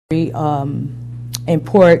very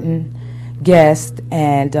important guest,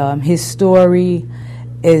 and his story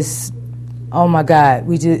is, oh my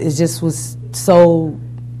God, it just was so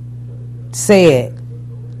sad.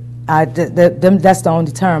 That's the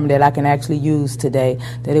only term that I can actually use today,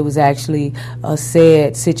 that it was actually a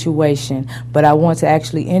sad situation. But I want to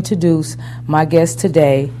actually introduce my guest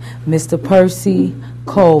today, Mr. Percy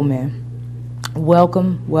Coleman.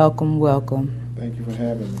 Welcome, welcome, welcome. Thank you for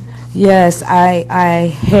having me. Yes,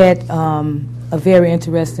 I had a very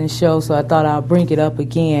interesting show, so I thought I'll bring it up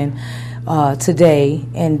again today.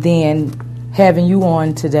 And then having you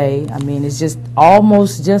on today, I mean, it's just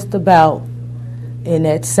almost just about in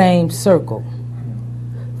that same circle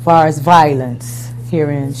as far as violence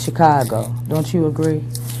here in Chicago. Don't you agree?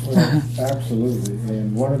 Well, absolutely.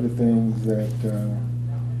 And one of the things that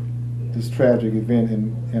this tragic event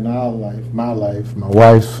in our life, my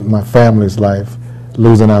wife, my family's life,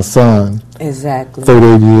 losing our son, exactly,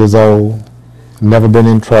 38 years old, never been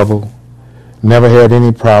in trouble, never had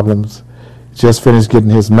any problems, just finished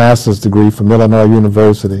getting his master's degree from Illinois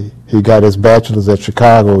University. He got his bachelor's at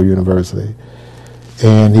Chicago University.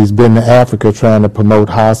 And he's been to Africa trying to promote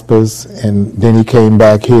hospice, and then he came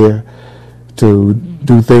back here to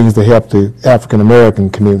do things to help the African American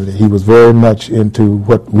community. He was very much into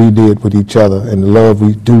what we did with each other and the love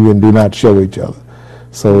we do and do not show each other.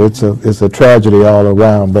 So it's a tragedy all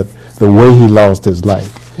around, but the way he lost his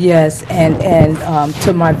life. Yes, and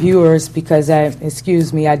to my viewers, because I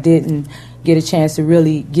didn't get a chance to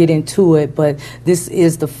really get into it, but this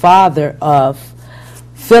is the father of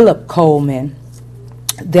Philip Coleman,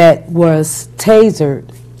 that was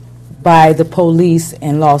tasered by the police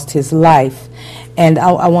and lost his life. And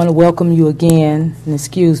I want to welcome you again, and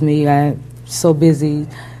excuse me, I'm so busy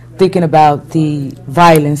thinking about the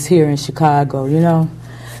violence here in Chicago, you know.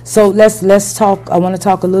 So let's talk. I want to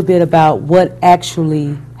talk a little bit about what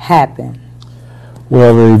actually happened.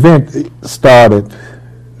 Well, the event started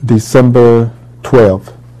December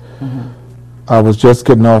 12th. Mm-hmm. I was just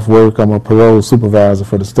getting off work. I'm a parole supervisor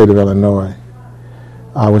for the state of Illinois.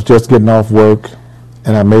 I was just getting off work,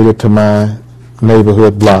 and I made it to my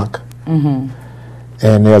neighborhood block. Mm-hmm.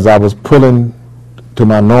 And as I was pulling to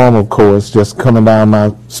my normal course, just coming down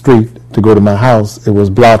my street to go to my house, it was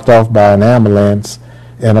blocked off by an ambulance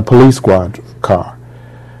and a police squad car.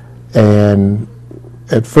 And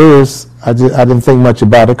at first, I didn't think much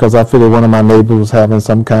about it because I figured one of my neighbors was having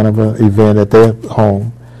some kind of an event at their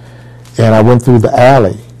home. And I went through the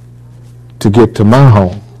alley to get to my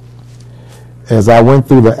home. As I went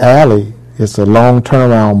through the alley, it's a long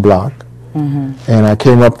turnaround block, mm-hmm. and I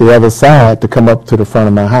came up the other side to come up to the front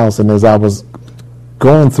of my house. And as I was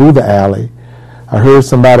going through the alley, I heard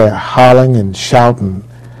somebody hollering and shouting,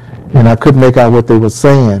 and I couldn't make out what they were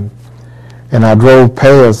saying. And I drove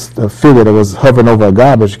past a figure that was hovering over a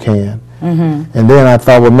garbage can, mm-hmm. and then I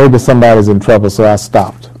thought, well, maybe somebody's in trouble, so I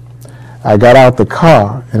stopped. I got out the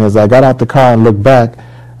car, and as I got out the car and looked back,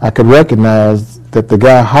 I could recognize that the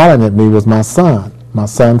guy hollering at me was my son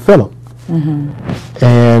Philip. Mm-hmm.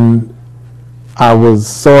 And I was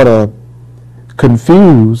sort of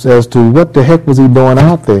confused as to what the heck was he doing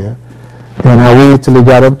out there. And I waited till he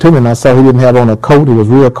got up to me, and I saw he didn't have on a coat. It was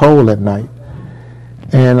real cold at night.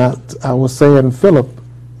 And I was saying, Philip,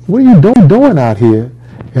 what are you doing out here?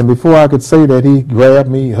 And before I could say that, he grabbed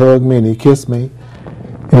me, hugged me, and he kissed me.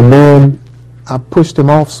 And then I pushed him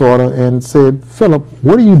off sort of and said, Philip,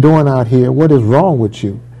 what are you doing out here? What is wrong with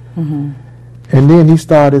you? Mm-hmm. And then he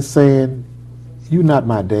started saying, you're not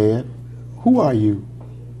my dad. Who are you?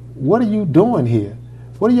 What are you doing here?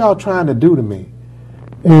 What are y'all trying to do to me?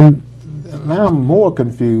 And now I'm more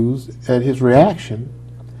confused at his reaction.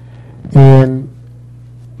 And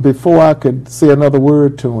before I could say another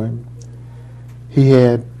word to him, he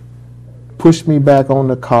had pushed me back on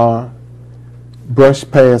the car, brushed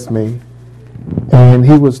past me, and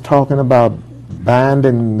he was talking about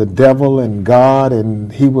binding the devil and God,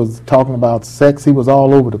 and he was talking about sex. He was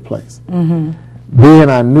all over the place. Mm-hmm. Then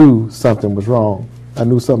I knew something was wrong. I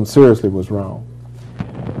knew something seriously was wrong.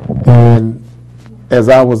 And as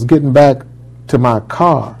I was getting back to my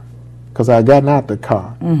car, because I had gotten out the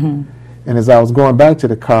car, mm-hmm. and as I was going back to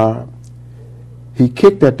the car, he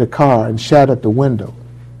kicked at the car and shot at the window.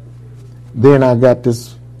 Then I got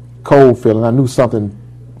this cold feeling. I knew something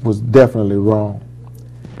was definitely wrong.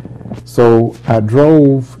 So I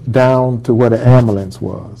drove down to where the ambulance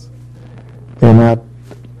was, and I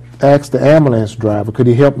asked the ambulance driver, could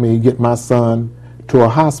he help me get my son to a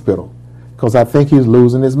hospital, because I think he's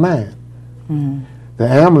losing his mind. Mm-hmm. The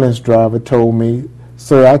ambulance driver told me,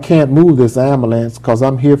 sir, I can't move this ambulance because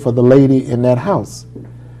I'm here for the lady in that house.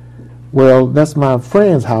 Well, that's my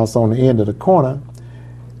friend's house on the end of the corner,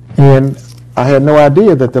 And I had no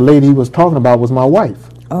idea that the lady he was talking about was my wife.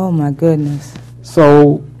 Oh, my goodness.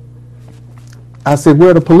 So I said,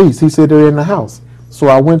 where are the police? He said, they're in the house. So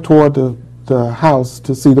I went toward the house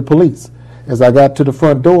to see the police. As I got to the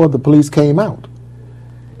front door, the police came out.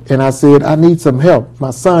 And I said, I need some help.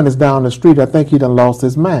 My son is down the street. I think he done lost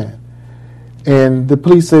his mind. And the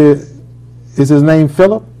police said, is his name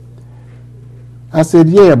Philip? I said,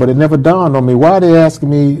 yeah, but it never dawned on me. Why are they asking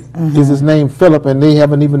me, is his name Philip, and they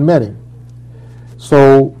haven't even met him?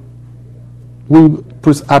 So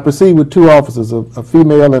I proceed with two officers, a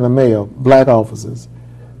female and a male, black officers,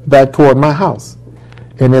 back toward my house.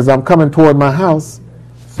 And as I'm coming toward my house,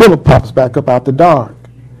 Philip pops back up out the dark.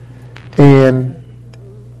 And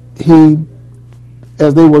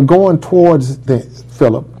as they were going towards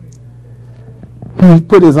Philip, he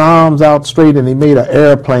put his arms out straight and he made an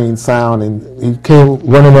airplane sound, and he came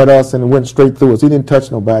running at us and went straight through us. He didn't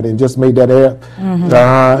touch nobody and just made that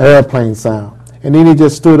airplane sound. And then he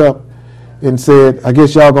just stood up and said, I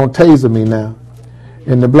guess y'all gonna taser me now.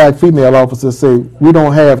 And the black female officer said, we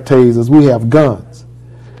don't have tasers, we have guns.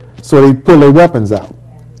 So they pulled their weapons out.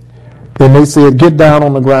 And they said, get down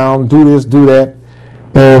on the ground, do this, do that.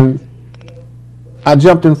 And I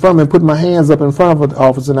jumped in front of him and put my hands up in front of the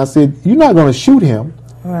officer, and I said, you're not going to shoot him.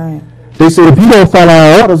 Right. They said, if you don't follow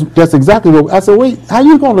our orders, that's exactly what. I said, wait, how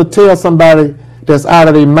you going to tell somebody that's out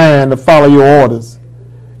of their mind to follow your orders?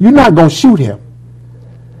 You're not going to shoot him.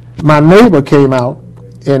 My neighbor came out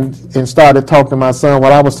and started talking to my son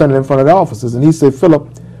while I was standing in front of the officers, and he said,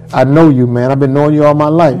 Philip, I know you, man. I've been knowing you all my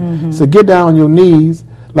life. So get down on your knees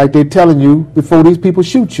like they're telling you before these people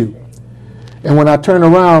shoot you. And when I turned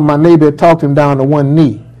around, my neighbor had talked him down to one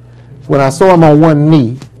knee. When I saw him on one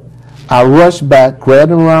knee, I rushed back,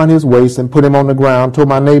 grabbed him around his waist, and put him on the ground, told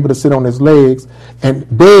my neighbor to sit on his legs, and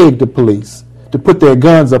begged the police to put their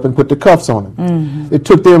guns up and put the cuffs on him. It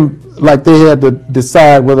took them like they had to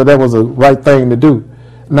decide whether that was the right thing to do.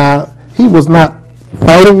 Now, he was not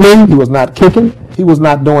fighting me, he was not kicking, he was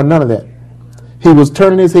not doing none of that. He was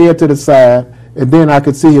turning his head to the side, and then I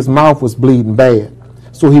could see his mouth was bleeding bad.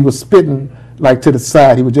 So he was spitting like to the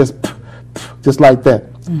side. He was just like that.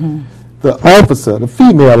 The officer, the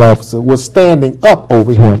female officer, was standing up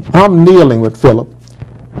over him. I'm kneeling with Philip.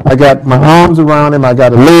 I got my arms around him, I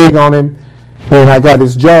got a leg on him, and I got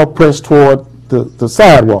his jaw pressed toward the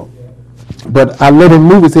sidewalk. But I let him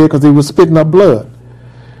move his head because he was spitting up blood.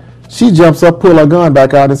 She jumps up, pulled her gun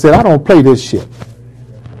back out, and said, I don't play this shit.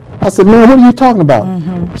 I said, man, what are you talking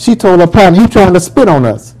about? She told her partner, he's trying to spit on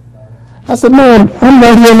us. I said, man, I'm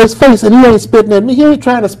right here in his face, and he ain't spitting at me. He ain't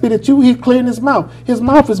trying to spit at you. He's clearing his mouth. His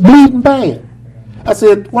mouth is bleeding bad. I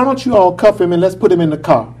said, why don't you all cuff him and let's put him in the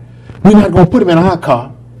car? We're not going to put him in our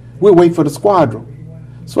car. We'll wait for the squadron.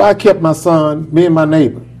 So I kept my son, me and my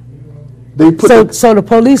neighbor. So the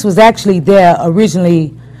police was actually there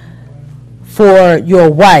originally for your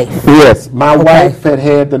wife? Yes. My wife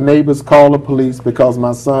had the neighbors call the police because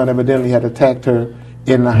my son evidently had attacked her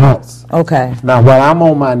in the house. Okay. Now, while I'm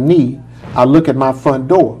on my knee, I look at my front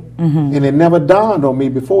door, and it never dawned on me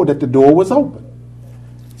before that the door was open.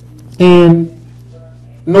 And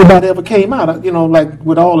nobody ever came out. You know, like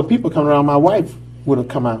with all the people coming around, my wife would have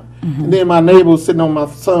come out. And then my neighbor sitting on my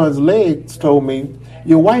son's legs told me,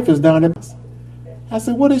 your wife is down there. I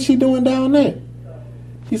said, what is she doing down there?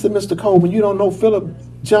 He said, Mr. Coleman, you don't know Philip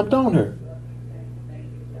jumped on her.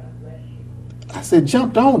 I said,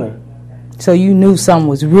 jumped on her? So you knew something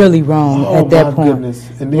was really wrong at that point. Oh, my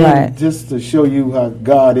goodness. And then just to show you how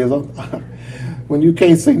God is, when you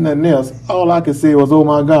can't say nothing else, all I could say was, oh,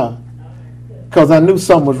 my God, because I knew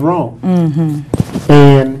something was wrong.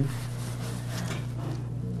 And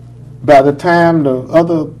by the time the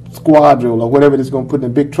other squadron or whatever it's going to put in the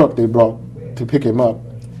big truck they brought to pick him up,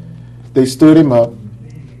 they stood him up,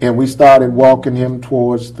 and we started walking him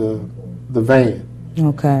towards the van.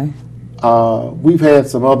 Okay. We've had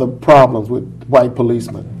some other problems with white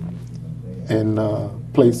policemen in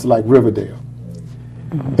places like Riverdale.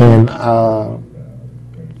 And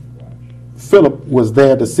Philip was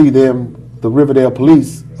there to see them, the Riverdale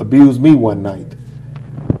police, abuse me one night.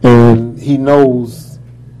 And he knows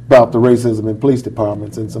about the racism in police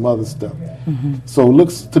departments and some other stuff. So it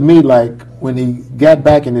looks to me like when he got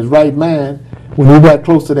back in his right mind, when he got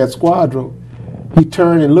close to that squadron, he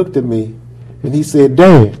turned and looked at me, and he said,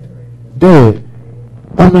 Dad,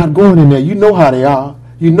 I'm not going in there. You know how they are.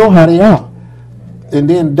 You know how they are. And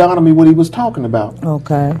then dawned on me what he was talking about.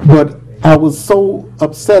 Okay. But I was so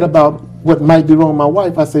upset about what might be wrong with my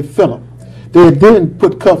wife, I said, Philip, they had then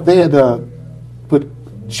put cuffs, they had put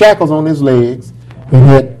shackles on his legs and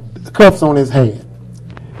had cuffs on his hand.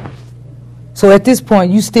 So at this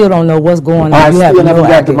point, you still don't know what's going on. I You still have no haven't got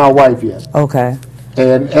to idea. my wife yet. Okay.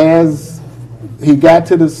 And as he got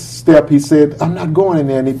to the step, he said, I'm not going in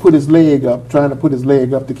there. And he put his leg up, trying to put his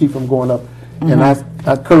leg up to keep him going up. And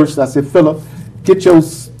I cursed. I said, Philip, get your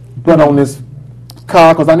butt on this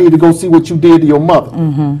car because I need to go see what you did to your mother.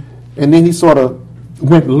 And then he sort of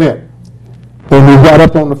went limp. And we got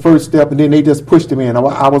up on the first step, and then they just pushed him in.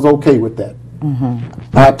 I was okay with that.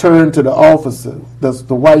 I turned to the officer,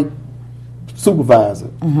 the white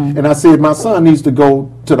supervisor, and I said, my son needs to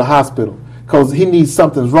go to the hospital because he needs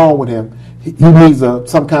something's wrong with him. He needs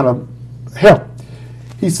some kind of help.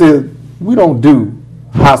 He said, we don't do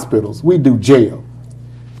hospitals, we do jail.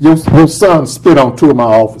 Your son spit on 2 of my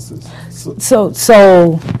officers.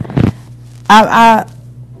 So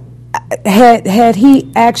had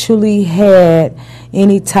he actually had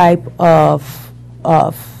any type of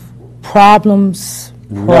problems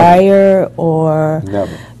prior, or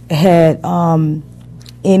Never. had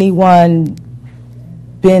anyone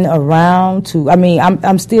been around to? I mean,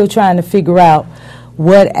 I'm still trying to figure out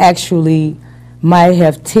what actually might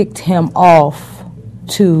have ticked him off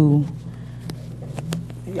to.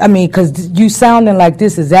 I mean, because you sounding like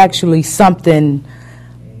this is actually something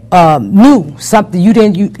new, something you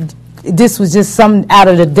didn't. This was just something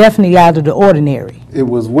definitely out of the ordinary. It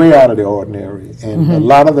was way out of the ordinary, and a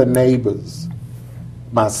lot of the neighbors,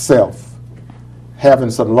 myself, having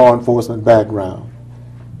some law enforcement background,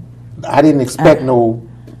 I didn't expect no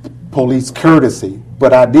police courtesy,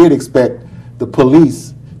 but I did expect the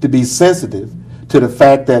police to be sensitive to the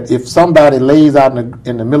fact that if somebody lays out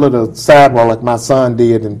in the middle of the sidewalk like my son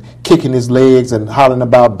did and kicking his legs and hollering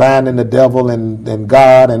about binding the devil and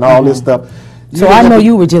God and all this stuff. So I know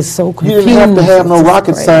you were just so confused. You didn't have to have no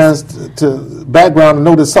rocket science to background to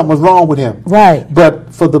know that something was wrong with him. Right.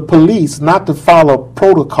 But for the police not to follow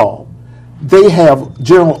protocol, they have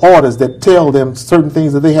general orders that tell them certain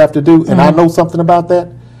things that they have to do, and I know something about that.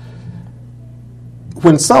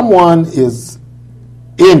 When someone is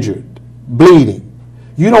injured, bleeding,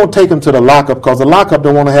 you don't take them to the lockup because the lockup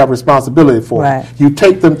don't want to have responsibility for it. You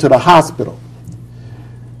take them to the hospital.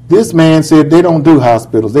 This man said they don't do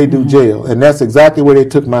hospitals, they do jail, and that's exactly where they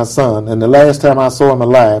took my son. And the last time I saw him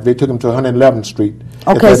alive, they took him to 111th Street.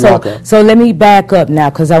 Okay, so let me back up now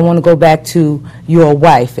because I want to go back to your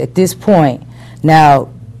wife. At this point,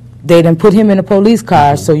 now they done put him in a police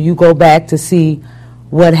car, so you go back to see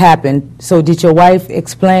what happened. So did your wife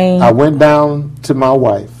explain? I went down to my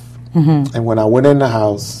wife, and when I went in the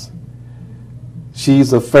house,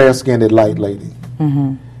 she's a fair-skinned light lady.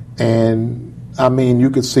 And I mean, you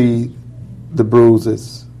could see the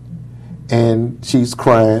bruises, and she's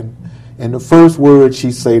crying. And the first word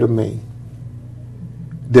she said to me,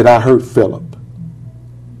 did I hurt Philip?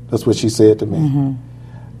 That's what she said to me.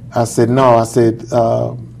 I said, no. I said,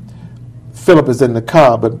 Philip is in the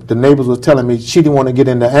car, but the neighbors were telling me she didn't want to get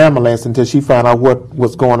in the ambulance until she found out what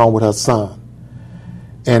was going on with her son.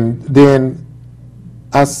 And then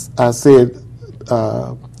I said,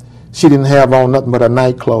 she didn't have on nothing but her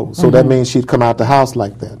night clothes, so that means she'd come out the house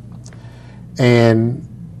like that. And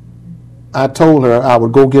I told her I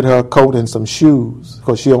would go get her a coat and some shoes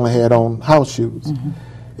because she only had on house shoes,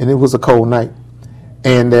 and it was a cold night.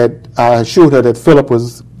 And that I assured her that Philip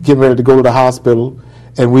was getting ready to go to the hospital,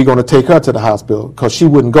 and we're going to take her to the hospital because she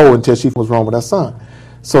wouldn't go until she was wrong with her son.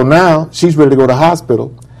 So now she's ready to go to the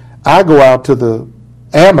hospital. I go out to the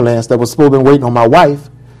ambulance that was supposed to be waiting on my wife.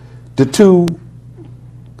 The 2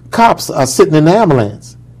 cops are sitting in the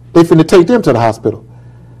ambulance. They finna take them to the hospital.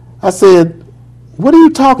 I said, what are you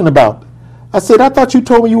talking about? I said, I thought you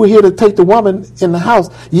told me you were here to take the woman in the house.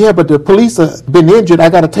 Yeah, but the police have been injured. I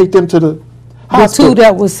got to take them to the hospital. The 2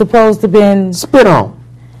 that was supposed to been spit on.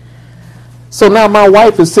 So now my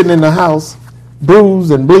wife is sitting in the house,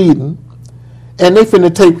 bruised and bleeding, and they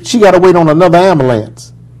finna she got to wait on another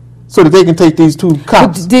ambulance so that they can take these 2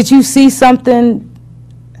 cops. But did you see something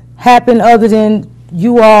happen other than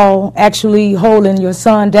you all actually holding your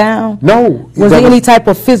son down? No. Was there any type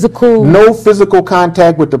of physical? No physical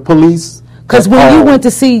contact with the police. Because when you went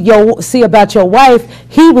to see about your wife,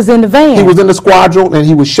 he was in the van. He was in the squadron, and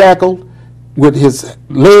he was shackled with his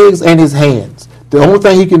legs and his hands. The only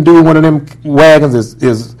thing he can do in one of them wagons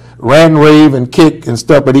is rant, rave, and kick and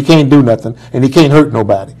stuff, but he can't do nothing, and he can't hurt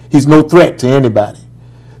nobody. He's no threat to anybody.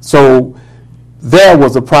 So there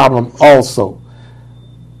was a problem also.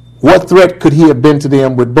 What threat could he have been to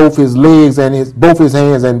them with both his legs and both his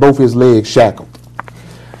hands and both his legs shackled?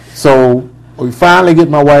 So we finally get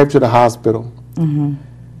my wife to the hospital.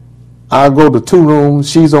 I go to 2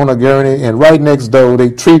 rooms. She's on a gurney, and right next door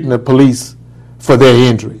they treating the police for their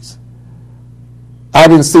injuries. I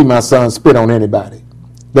didn't see my son spit on anybody.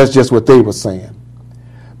 That's just what they were saying.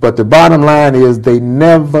 But the bottom line is they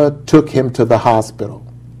never took him to the hospital.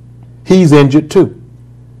 He's injured too.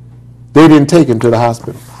 They didn't take him to the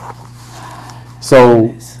hospital.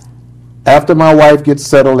 So after my wife gets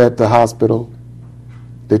settled at the hospital,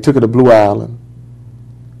 they took her to Blue Island.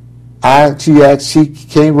 She asked, she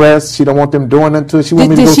can't rest. She don't want them doing nothing to her. She want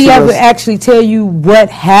me to go Did she ever us. actually tell you what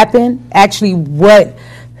happened? Actually, what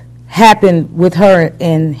happened with her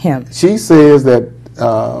and him? She says that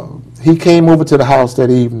he came over to the house that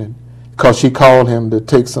evening because she called him to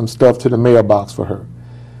take some stuff to the mailbox for her.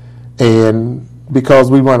 And because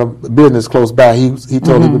we run a business close by, he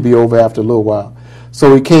told he would be over after a little while.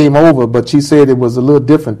 So he came over, but she said it was a little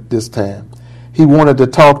different this time. He wanted to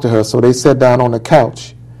talk to her, so they sat down on the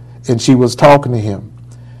couch, and she was talking to him.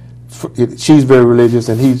 She's very religious,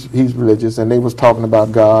 and he's religious, and they was talking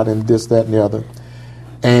about God and this, that, and the other.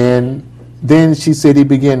 And then she said he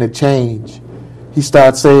began to change. He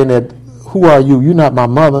started saying that, who are you? You're not my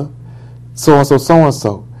mother, so-and-so,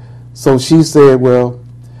 so-and-so. So she said, well,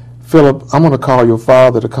 Philip, I'm going to call your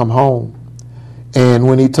father to come home. And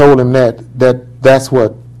when he told him that's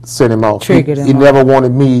what sent him off. Triggered him. He never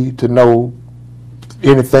wanted me to know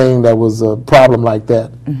anything that was a problem like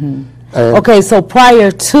that. Okay, so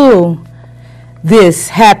prior to this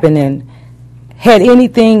happening, had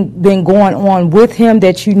anything been going on with him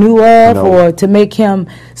that you knew of, No. or to make him?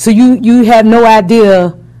 So you had no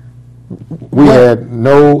idea. We had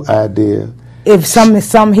no idea. If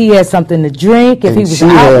he had something to drink, if he was she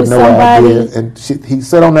out had with no somebody. idea. And he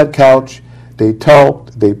sat on that couch, they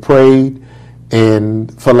talked, they prayed,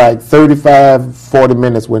 and for like 35, 40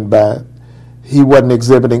 minutes went by. He wasn't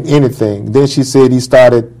exhibiting anything. Then she said he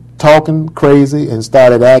started talking crazy and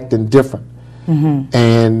started acting different.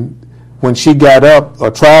 And when she got up,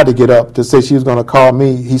 or tried to get up to say she was going to call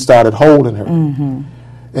me, he started holding her.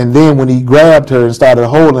 And then when he grabbed her and started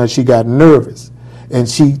holding her, she got nervous. And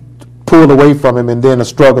she pulled away from him, and then a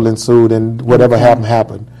struggle ensued, and whatever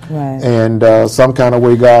happened. Right. And some kind of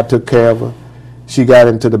way God took care of her. She got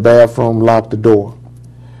into the bathroom, locked the door.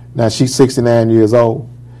 Now she's 69 years old.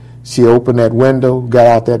 She opened that window, got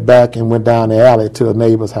out that back, and went down the alley to a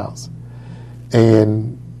neighbor's house.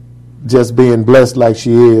 And just being blessed like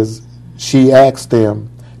she is, she asked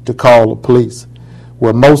them to call the police.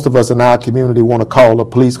 Well, most of us in our community want to call the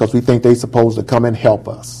police because we think they're supposed to come and help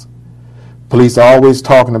us. Police are always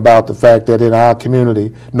talking about the fact that in our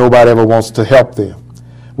community, nobody ever wants to help them.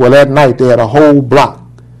 Well, that night they had a whole block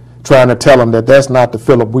trying to tell him that that's not the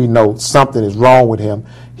Philip we know. Something is wrong with him.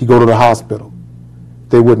 He go to the hospital.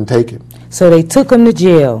 They wouldn't take him. So they took him to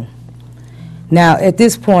jail. Now, at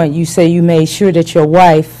this point, you say you made sure that your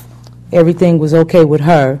wife, everything was okay with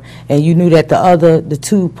her, and you knew that the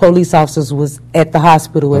two police officers was at the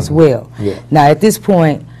hospital as well. Yeah. Now, at this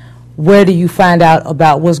point, where do you find out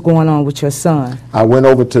about what's going on with your son? I went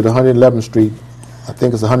over to the 111th Street, I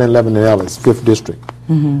think it's 111 in Ellis, 5th District.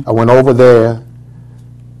 I went over there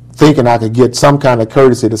thinking I could get some kind of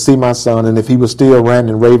courtesy to see my son, and if he was still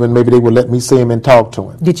ranting and raving, maybe they would let me see him and talk to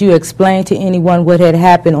him. Did you explain to anyone what had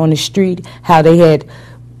happened on the street, how they had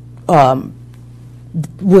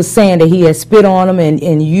was saying that he had spit on him,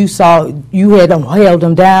 and you had held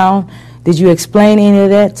him down? Did you explain any of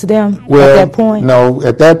that to them at that point? No,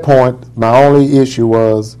 at that point, my only issue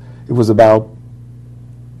was, it was about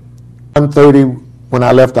 1:30 when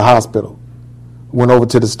I left the hospital, went over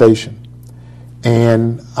to the station,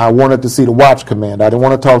 and I wanted to see the watch commander. I didn't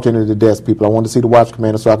want to talk to any of the desk people. I wanted to see the watch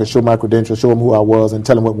commander so I could show my credentials, show him who I was, and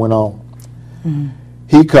tell him what went on.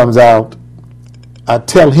 He comes out, I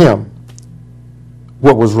tell him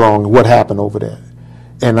what was wrong and what happened over there.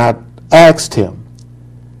 And I asked him,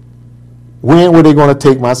 when were they going to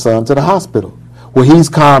take my son to the hospital? Well, he's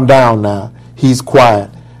calmed down now. He's quiet.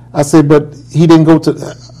 I said, but he didn't go to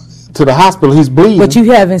the hospital. He's bleeding. But you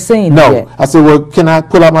haven't seen him yet. No. I said, well, can I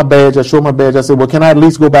pull out my badge? I showed my badge. I said, well, can I at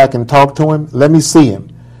least go back and talk to him? Let me see him.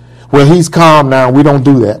 Well, he's calm now. We don't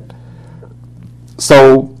do that.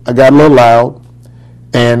 So I got a little loud,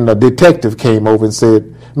 and a detective came over and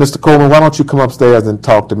said, Mr. Coleman, why don't you come upstairs and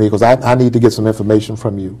talk to me, because I need to get some information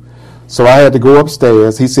from you. So I had to go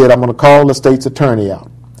upstairs. He said, I'm going to call the state's attorney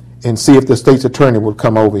out and see if the state's attorney would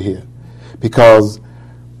come over here, because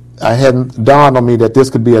I hadn't dawned on me that this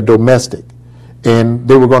could be a domestic, and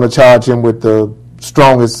they were going to charge him with the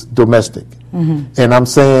strongest domestic. And I'm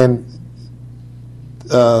saying,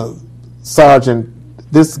 Sergeant,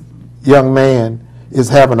 this young man is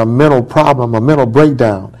having a mental problem, a mental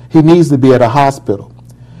breakdown. He needs to be at a hospital.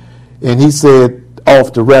 And he said,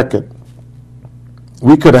 off the record,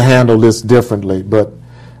 we could have handled this differently, but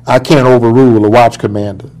I can't overrule a watch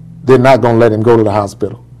commander. They're not going to let him go to the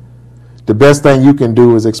hospital. the best thing you can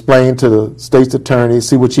do is explain to the state's attorney,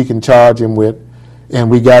 see what she can charge him with, and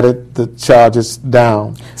we got the charges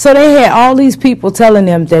down. So they had all these people telling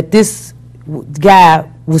them that this guy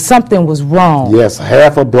something was wrong. Yes,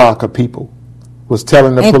 half a block of people was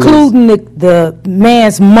telling the police. Including the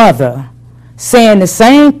man's mother, saying the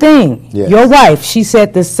same thing. Yes. Your wife, she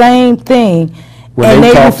said the same thing, When and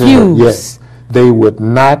they talked to her, refused. yes, they would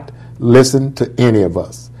not listen to any of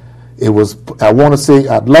us. It was, I want to say,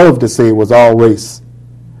 I'd love to say it was all race,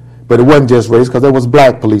 but it wasn't just race, because there was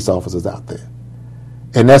black police officers out there.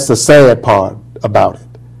 And that's the sad part about it.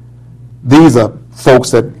 These are folks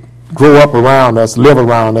that grow up around us, live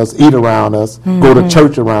around us, eat around us, go to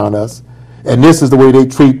church around us, and this is the way they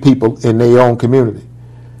treat people in their own community.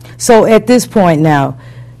 So at this point now,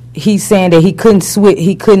 he's saying that he couldn't switch,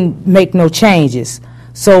 he couldn't make no changes.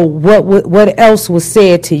 So what else was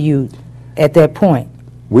said to you at that point?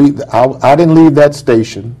 I didn't leave that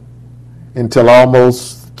station until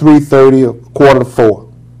almost 3:30 or 3:45.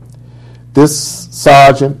 This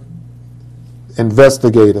sergeant,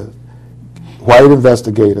 investigator,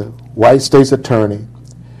 white state's attorney,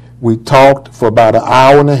 we talked for about an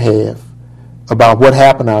hour and a half about what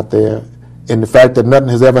happened out there and the fact that nothing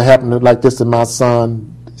has ever happened like this to my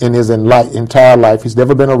son in his entire life. He's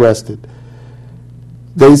never been arrested.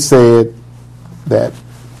 They said that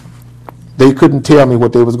they couldn't tell me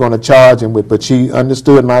what they was going to charge him with, but she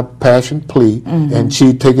understood my passion plea, and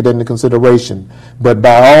she'd take it into consideration. But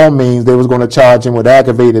by all means, they was going to charge him with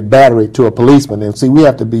aggravated battery to a policeman. And see, we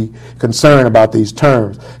have to be concerned about these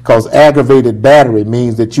terms, because aggravated battery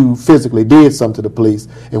means that you physically did something to the police,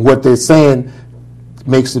 and what they're saying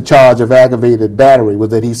makes the charge of aggravated battery was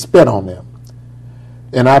that he spit on them.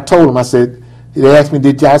 And I told him, I said, they asked me,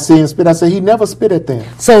 did y'all see him spit? I said, he never spit at them.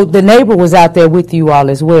 So the neighbor was out there with you all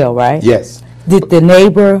as well, right? Yes. Did the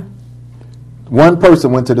neighbor? One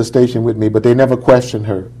person went to the station with me, but they never questioned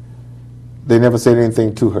her. They never said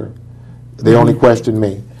anything to her. They only questioned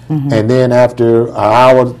me. And then after an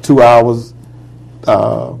hour, 2 hours,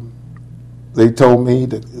 they told me,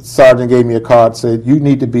 the sergeant gave me a card, said, you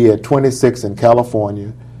need to be at 26 in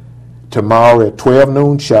California tomorrow at 12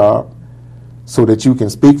 noon sharp, so that you can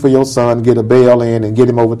speak for your son, get a bail in, and get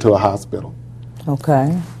him over to a hospital.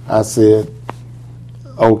 Okay. I said,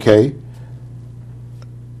 okay.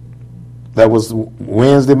 That was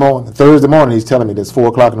Wednesday morning. Thursday morning, he's telling me this, 4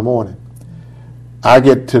 o'clock in the morning. I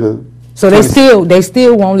get to the... So they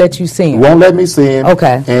still won't let you see him? Won't let me see him.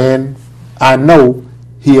 Okay. And I know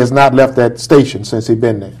he has not left that station since he's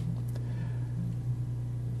been there.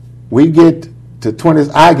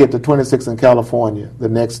 I get to 26 in California the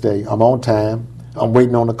next day. I'm on time. I'm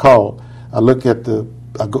waiting on the call. I look at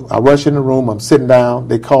I rush in the room. I'm sitting down.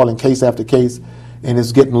 They call in case after case, and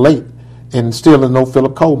it's getting late, and still there's no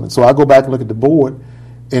Philip Coleman. So I go back and look at the board,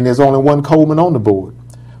 and there's only one Coleman on the board.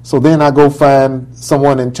 So then I go find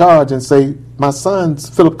someone in charge and say, my son's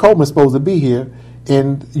Philip Coleman supposed to be here,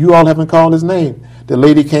 and you all haven't called his name. The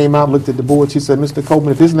lady came out, looked at the board. She said, Mr.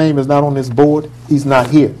 Coleman, if his name is not on this board, he's not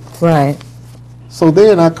here. Right. So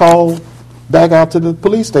then I called back out to the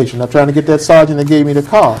police station. I'm trying to get that sergeant that gave me the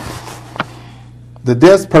car. The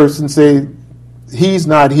desk person said, he's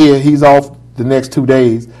not here. He's off the next 2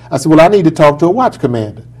 days. I said, well, I need to talk to a watch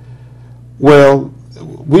commander. Well,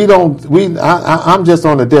 I'm just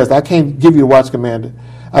on the desk. I can't give you a watch commander.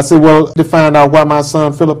 I said, well, to find out why my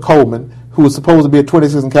son, Philip Coleman, who was supposed to be at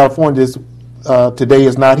 26 in California today,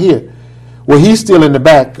 is not here. Well, he's still in the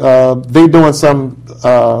back. They're doing some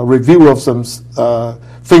review of some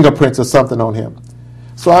fingerprints or something on him.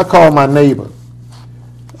 So I called my neighbor,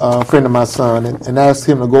 a friend of my son, and asked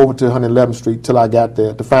him to go over to 111th Street till I got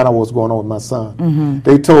there to find out what was going on with my son.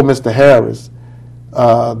 They told Mr. Harris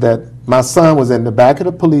that my son was in the back of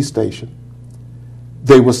the police station.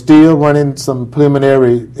 They were still running some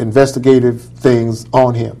preliminary investigative things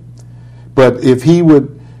on him. But if he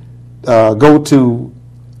would go to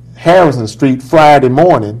Harrison Street Friday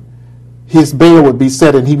morning, his bail would be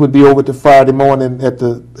set and he would be over to Friday morning at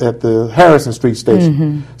the Harrison Street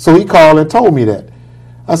station. So he called and told me that.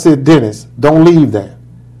 I said, Dennis, don't leave there.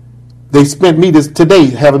 They spent me today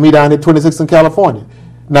having me down at 26 in California.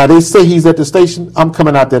 Now they say he's at the station. I'm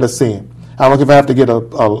coming out there to see him. I don't know if I have to get a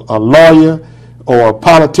lawyer or a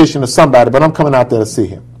politician or somebody, but I'm coming out there to see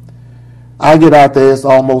him. I get out there, it's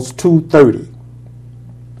almost 2:30.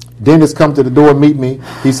 Dennis come to the door and meet me.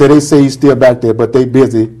 He said, they say he's still back there, but they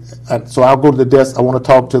busy. So I'll go to the desk. I want to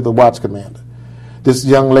talk to the watch commander. This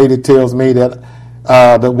young lady tells me that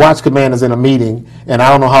the watch commander's in a meeting, and I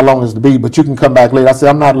don't know how long it's to be, but you can come back later. I said,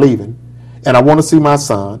 I'm not leaving, and I want to see my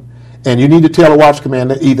son, And you need to tell the watch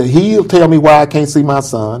commander, either he'll tell me why I can't see my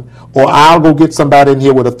son, or I'll go get somebody in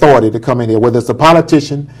here with authority to come in here, whether it's a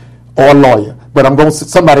politician or a lawyer. But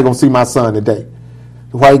somebody gonna see my son today.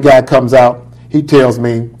 The white guy comes out, he tells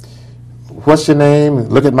me, what's your name?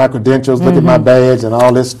 And look at my credentials, look at my badge and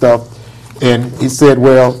all this stuff. And he said,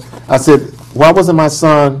 well, I said, why wasn't my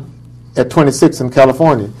son at 26 in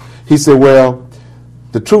California? He said, well,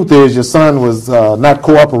 the truth is your son was not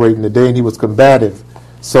cooperating today and he was combative.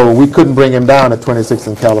 So we couldn't bring him down at 26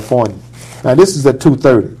 in California. Now this is at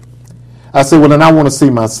 2:30. I said, well, then I want to see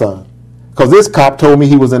my son. Because this cop told me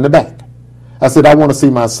he was in the back. I said, I want to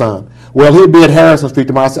see my son. Well, he'll be at Harrison Street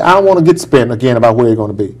tomorrow. I said, I don't want to get spent again about where you're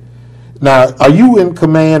going to be. Now, are you in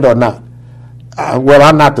command or not? Well,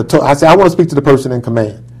 I'm not I said, I want to speak to the person in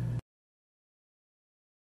command.